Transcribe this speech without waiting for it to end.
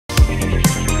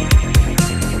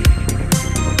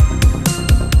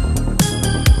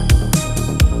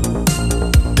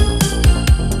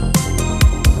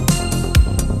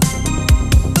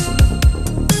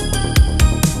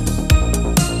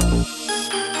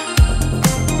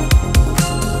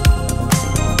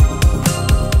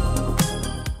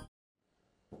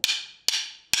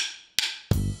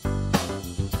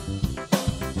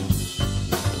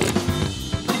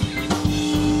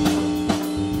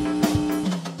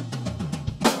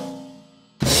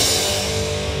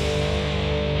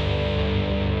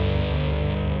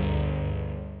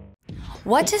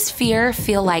What does fear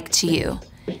feel like to you?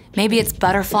 Maybe it's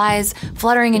butterflies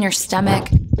fluttering in your stomach,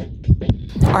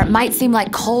 or it might seem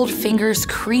like cold fingers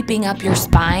creeping up your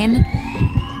spine.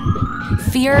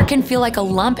 Fear can feel like a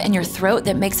lump in your throat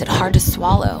that makes it hard to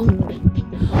swallow.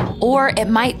 Or it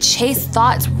might chase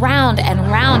thoughts round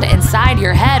and round inside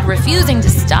your head, refusing to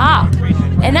stop.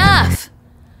 Enough!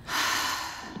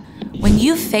 When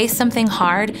you face something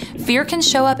hard, fear can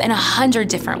show up in 100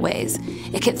 different ways.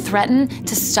 It can threaten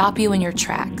to stop you in your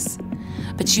tracks.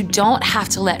 But you don't have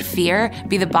to let fear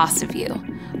be the boss of you.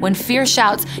 When fear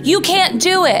shouts, "You can't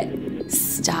do it!"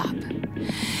 stop.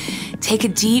 Take a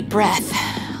deep breath.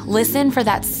 Listen for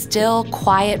that still,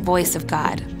 quiet voice of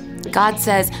God. God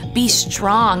says, "Be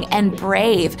strong and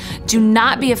brave. Do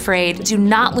not be afraid. Do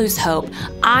not lose hope.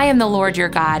 I am the Lord your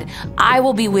God. I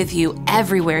will be with you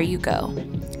everywhere you go."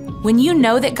 When you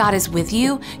know that God is with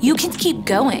you, you can keep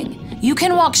going. You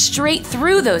can walk straight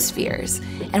through those fears.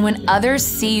 And when others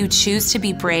see you choose to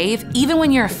be brave, even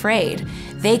when you're afraid,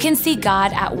 they can see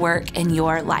God at work in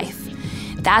your life.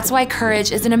 That's why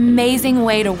courage is an amazing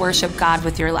way to worship God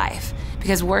with your life.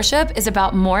 Because worship is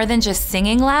about more than just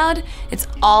singing loud, it's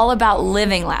all about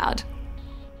living loud.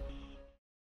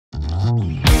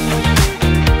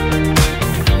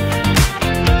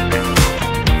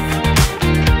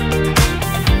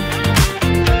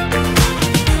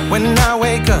 When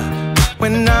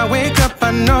I wake up,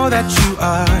 I know that you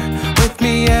are with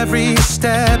me every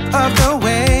step of the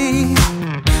way.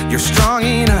 You're strong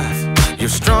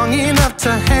enough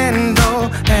to handle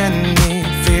any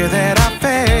fear that I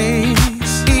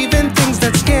face. Even things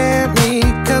that scare me,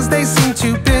 'cause they seem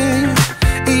too big.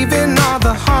 Even all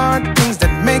the hard things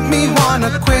that make me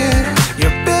wanna quit.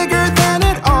 You're bigger than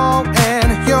it all,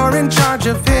 and you're in charge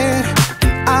of it.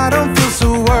 And I don't feel so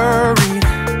worried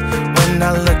when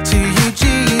I look to you,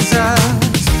 Jesus.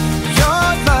 Your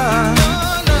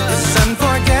love is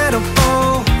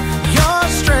unforgettable. Your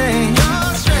strength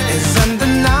is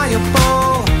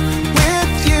undeniable.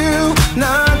 With you,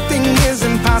 nothing is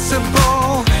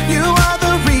impossible. You are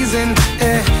the reason,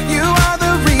 you are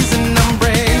the reason I'm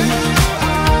brave.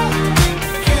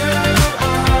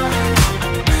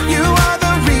 You are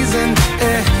the reason,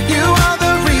 you are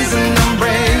the reason I'm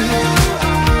brave.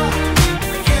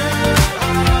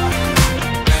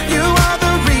 You are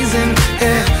the reason,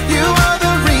 you are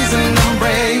the reason I'm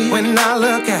brave. When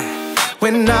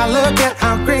I look at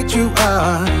how great you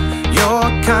are, your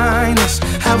kindness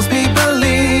helps me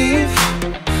believe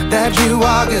that you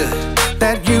are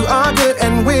good,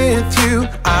 and with you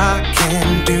I can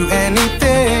do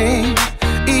anything.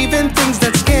 Even things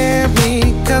that scare me,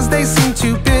 'cause they seem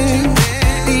too big.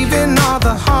 Even all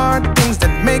the hard things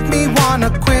that make me wanna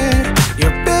quit.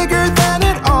 You're bigger than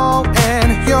it all, and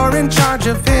you're in charge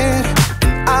of it.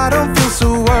 And I don't feel so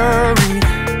worried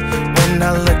when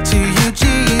I look to you,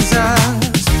 Jesus.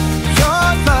 Your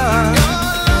love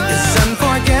is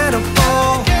unforgettable.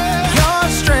 Your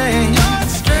strength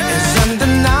is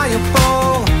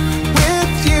undeniable.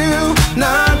 With you,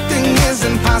 nothing is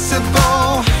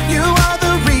impossible. You are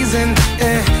the reason,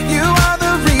 you are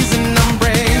the reason I'm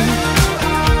brave.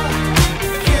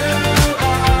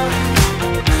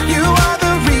 You are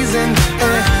the reason,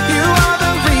 you are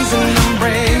the reason I'm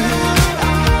brave.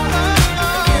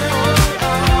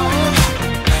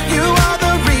 You are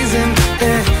the reason,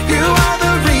 you are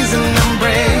the reason I'm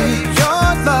brave. Your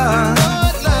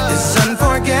love is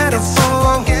unforgettable.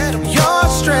 Your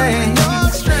strength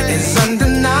is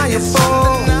undeniable.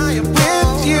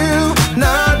 With you,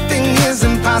 nothing is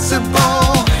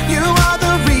impossible. You are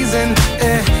the reason,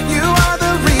 you are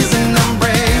the reason I'm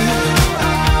brave.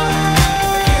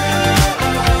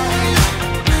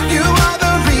 You are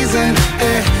the reason,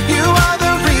 you are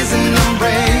the reason I'm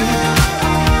brave.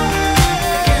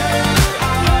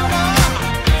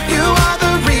 You are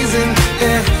the reason,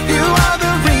 you are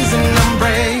the reason I'm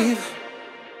brave.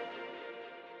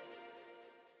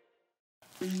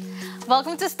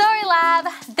 Welcome to Story Lab.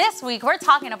 This week we're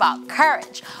talking about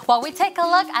courage, while we take a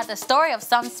look at the story of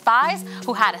some spies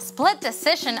who had a split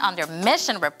decision on their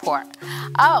mission report.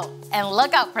 Oh, and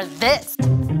look out for this.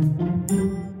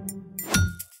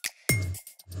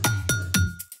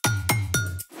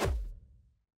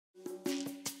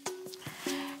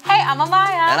 Hey, I'm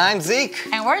Amaya. And I'm Zeke.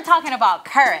 And we're talking about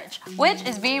courage, which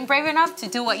is being brave enough to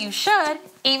do what you should,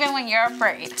 even when you're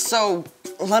afraid. So,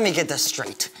 let me get this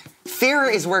straight. Fear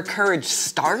is where courage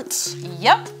starts?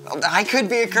 Yep. I could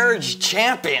be a courage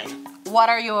champion. What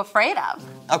are you afraid of?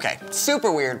 Okay,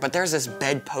 super weird, but there's this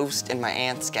bedpost in my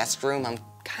aunt's guest room I'm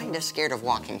kind of scared of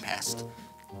walking past.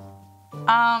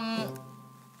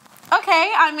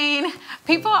 Okay, I mean,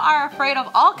 people are afraid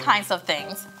of all kinds of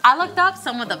things. I looked up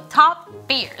some of the top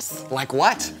fears. Like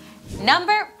what?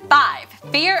 Number 5,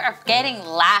 fear of getting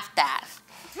laughed at.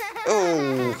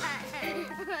 Ooh.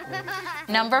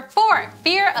 Number 4,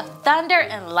 fear of thunder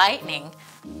and lightning.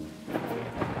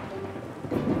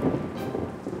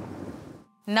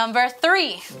 Number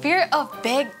 3, fear of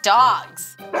big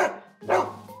dogs.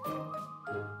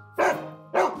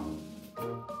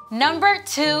 Number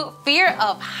 2, fear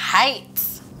of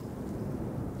heights.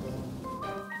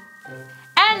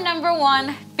 And number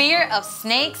 1, fear of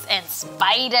snakes and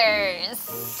spiders.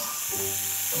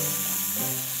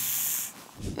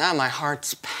 Now my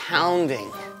heart's pounding.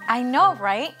 I know,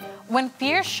 right? When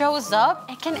fear shows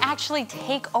up, it can actually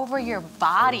take over your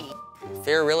body.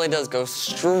 Fear really does go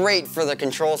straight for the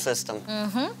control system.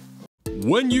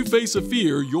 When you face a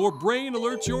fear, your brain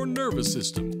alerts your nervous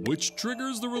system, which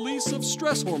triggers the release of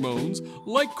stress hormones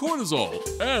like cortisol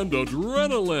and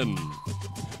adrenaline.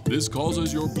 This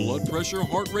causes your blood pressure,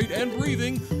 heart rate, and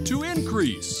breathing to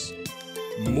increase.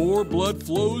 More blood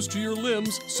flows to your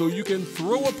limbs so you can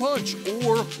throw a punch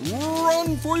or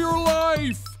run for your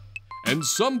life. And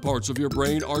some parts of your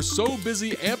brain are so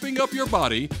busy amping up your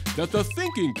body that the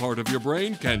thinking part of your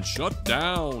brain can shut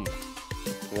down.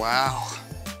 Wow.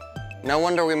 No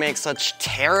wonder we make such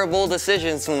terrible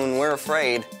decisions when we're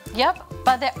afraid. Yep,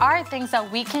 but there are things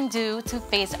that we can do to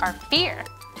face our fear.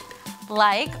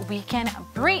 Like we can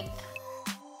breathe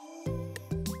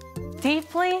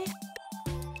deeply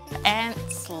and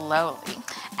slowly.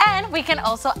 And we can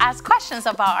also ask questions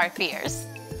about our fears.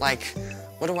 Like,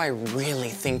 what do I really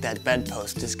think that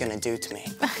bedpost is gonna do to me?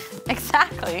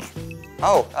 Exactly.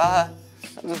 Oh,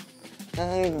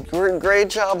 great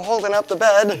job holding up the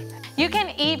bed. You can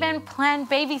even plan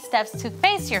baby steps to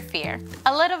face your fear,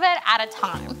 a little bit at a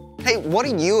time. Hey, what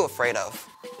are you afraid of?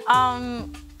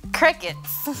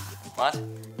 Crickets. What?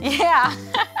 Yeah.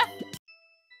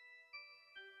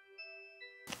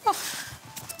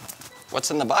 What's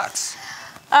in the box?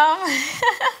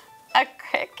 A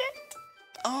cricket?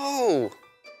 Oh,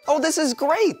 this is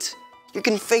great. You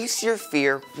can face your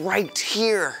fear right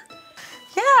here.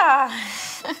 Yeah.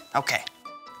 Okay,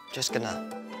 just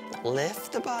gonna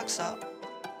lift the box up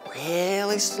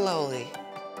really slowly.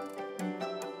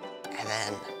 And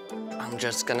then I'm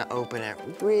just gonna open it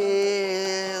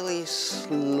really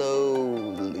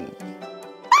slowly.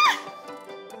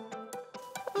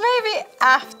 Maybe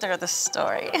after the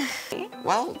story.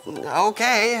 Well,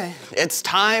 okay, it's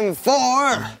time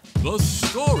for... The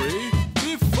story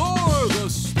before the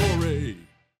story.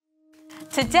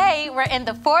 Today, we're in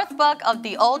the 4th book of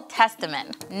the Old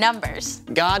Testament, Numbers.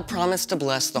 God promised to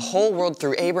bless the whole world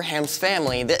through Abraham's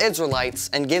family, the Israelites,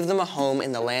 and give them a home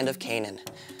in the land of Canaan.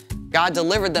 God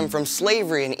delivered them from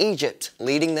slavery in Egypt,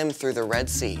 leading them through the Red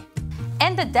Sea.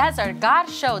 In the desert, God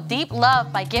showed deep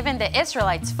love by giving the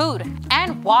Israelites food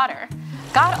and water.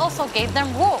 God also gave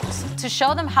them rules to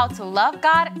show them how to love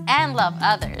God and love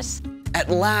others. At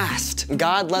last,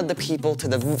 God led the people to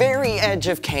the very edge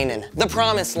of Canaan, the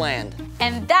Promised Land.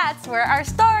 And that's where our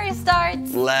story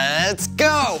starts. Let's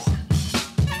go!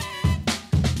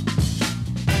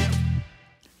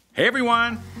 Hey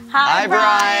everyone! Hi,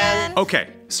 Brian. Okay,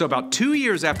 so about 2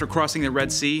 years after crossing the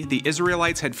Red Sea, the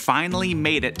Israelites had finally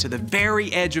made it to the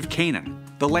very edge of Canaan,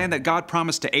 the land that God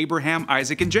promised to Abraham,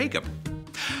 Isaac, and Jacob.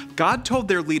 God told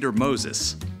their leader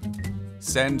Moses,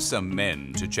 "Send some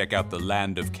men to check out the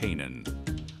land of Canaan.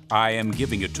 I am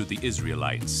giving it to the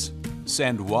Israelites.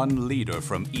 Send one leader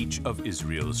from each of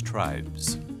Israel's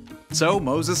tribes." So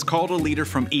Moses called a leader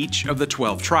from each of the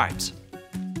 12 tribes.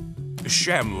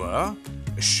 Shammua,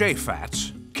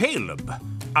 Shaphat, Caleb,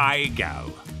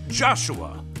 Igal,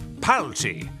 Joshua,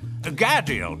 Palti,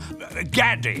 Gadiel,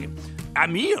 Gadi,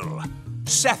 Amiel,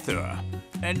 Sethur,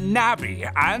 Nabi,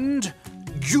 and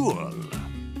Juel.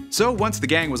 So once the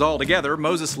gang was all together,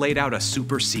 Moses laid out a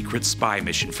super secret spy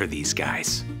mission for these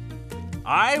guys.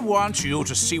 I want you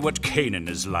to see what Canaan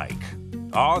is like.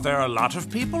 Are there a lot of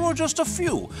people or just a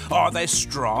few? Are they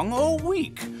strong or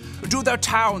weak? Do their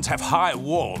towns have high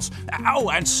walls? Oh,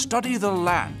 and study the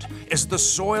land. Is the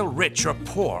soil rich or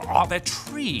poor? Are there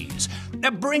trees?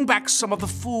 Bring back some of the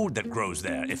food that grows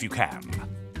there if you can.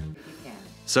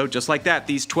 So just like that,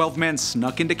 these 12 men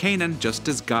snuck into Canaan just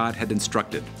as God had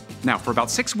instructed. Now, for about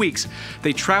 6 weeks,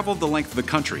 they traveled the length of the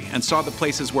country and saw the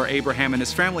places where Abraham and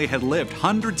his family had lived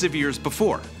hundreds of years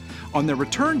before. On their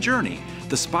return journey,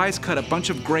 the spies cut a bunch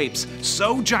of grapes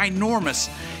so ginormous,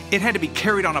 it had to be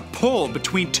carried on a pole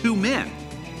between 2 men.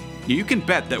 You can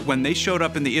bet that when they showed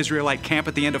up in the Israelite camp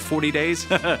at the end of 40 days,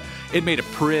 it made a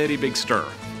pretty big stir.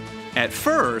 At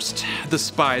first, the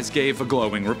spies gave a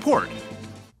glowing report.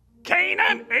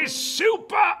 Canaan is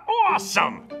super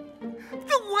awesome.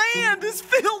 The land is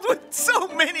filled with so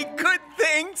many good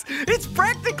things. It's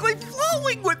practically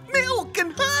flowing with milk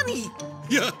and honey.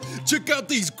 Yeah, check out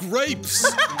these grapes.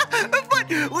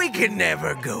 But we can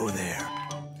never go there.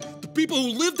 The people who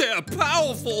live there are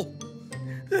powerful.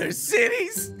 Their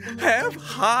cities have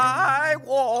high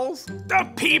walls.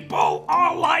 The people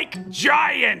are like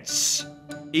giants.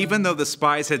 Even though the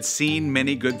spies had seen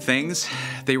many good things,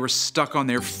 they were stuck on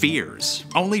their fears.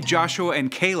 Only Joshua and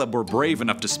Caleb were brave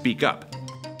enough to speak up.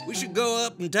 We should go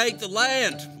up and take the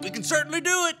land. We can certainly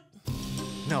do it.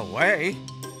 No way.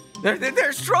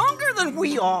 They're stronger than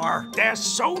we are. They're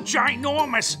so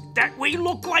ginormous that we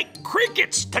look like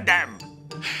crickets to them.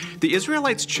 The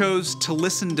Israelites chose to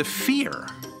listen to fear.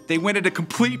 They went into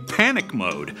complete panic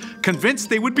mode, convinced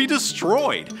they would be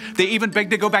destroyed. They even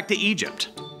begged to go back to Egypt.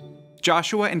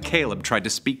 Joshua and Caleb tried to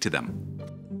speak to them.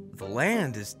 The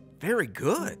land is very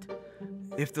good.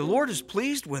 If the Lord is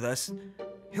pleased with us,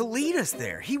 He'll lead us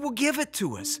there. He will give it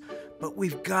to us. But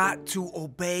we've got to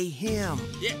obey Him.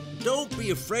 Yeah, don't be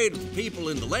afraid of the people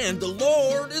in the land. The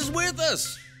Lord is with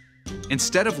us.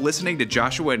 Instead of listening to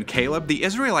Joshua and Caleb, the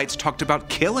Israelites talked about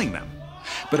killing them.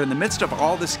 But in the midst of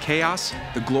all this chaos,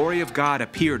 the glory of God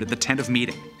appeared at the tent of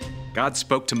meeting. God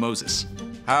spoke to Moses.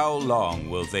 How long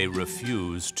will they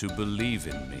refuse to believe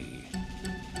in me?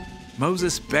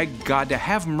 Moses begged God to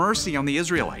have mercy on the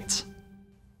Israelites.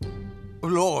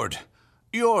 Lord,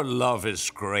 your love is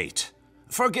great.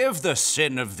 Forgive the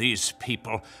sin of these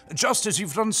people, just as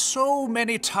you've done so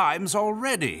many times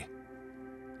already.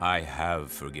 I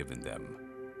have forgiven them,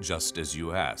 just as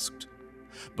you asked.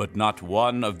 But not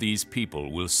one of these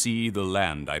people will see the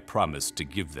land I promised to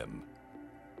give them.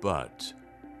 But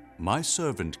my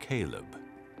servant Caleb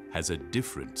has a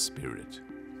different spirit.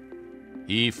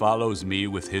 He follows me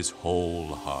with his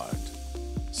whole heart,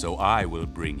 so I will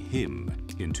bring him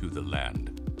into the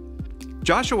land.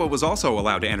 Joshua was also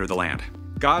allowed to enter the land.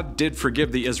 God did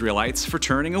forgive the Israelites for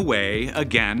turning away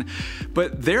again,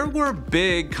 but there were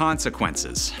big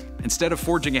consequences. Instead of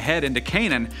forging ahead into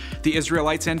Canaan, the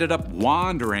Israelites ended up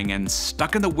wandering and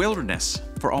stuck in the wilderness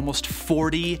for almost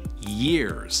 40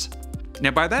 years. Now,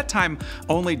 by that time,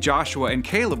 only Joshua and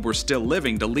Caleb were still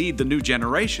living to lead the new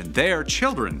generation, their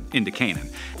children, into Canaan.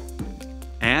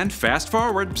 And fast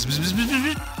forward,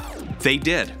 they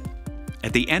did.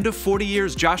 At the end of 40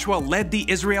 years, Joshua led the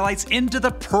Israelites into the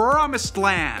promised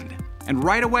land. And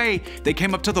right away, they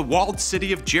came up to the walled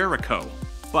city of Jericho.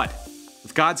 But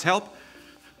with God's help,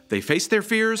 they faced their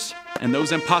fears, and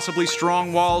those impossibly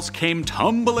strong walls came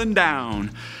tumbling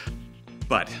down.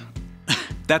 But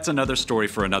that's another story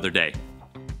for another day.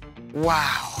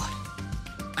 Wow.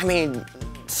 I mean,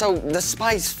 so the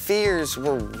spies' fears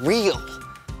were real.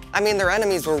 I mean, their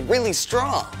enemies were really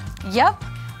strong. Yep,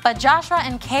 but Joshua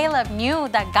and Caleb knew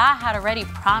that God had already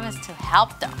promised to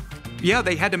help them. Yeah,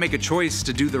 they had to make a choice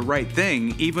to do the right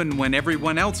thing, even when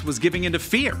everyone else was giving into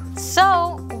fear.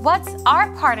 So, what's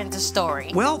our part in the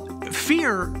story? Well,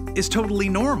 fear is totally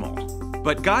normal,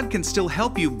 but God can still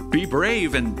help you be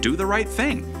brave and do the right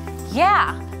thing.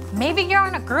 Yeah, maybe you're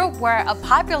in a group where a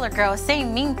popular girl is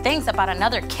saying mean things about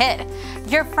another kid.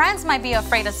 Your friends might be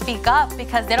afraid to speak up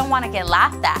because they don't want to get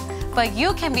laughed at, but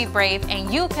you can be brave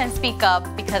and you can speak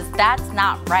up because that's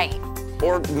not right.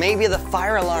 Or maybe the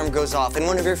fire alarm goes off and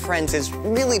one of your friends is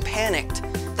really panicked.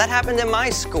 That happened in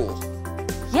my school.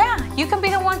 Yeah, you can be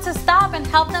the one to stop and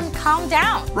help them calm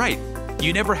down. Right.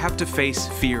 You never have to face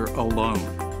fear alone.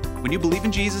 When you believe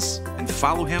in Jesus and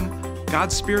follow Him,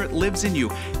 God's Spirit lives in you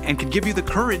and can give you the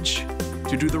courage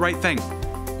to do the right thing.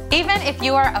 Even if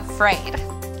you are afraid.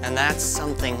 And that's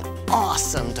something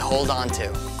awesome to hold on to.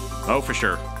 Oh, for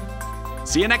sure.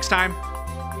 See you next time.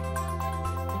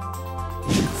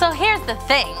 So here's the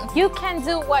thing. You can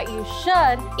do what you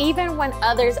should even when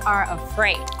others are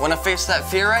afraid. Want to face that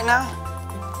fear right now?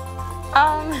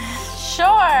 Sure.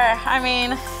 I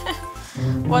mean,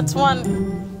 what's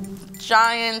one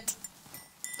giant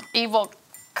evil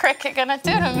cricket gonna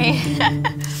do to me?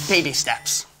 Baby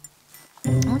steps.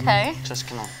 Okay. Just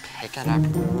gonna pick it up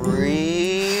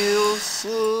real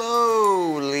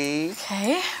slowly.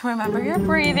 Okay, remember your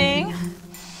breathing.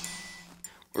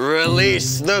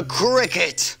 Release the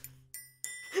cricket!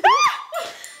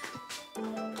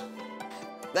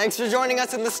 Thanks for joining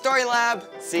us in the Story Lab.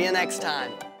 See you next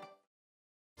time.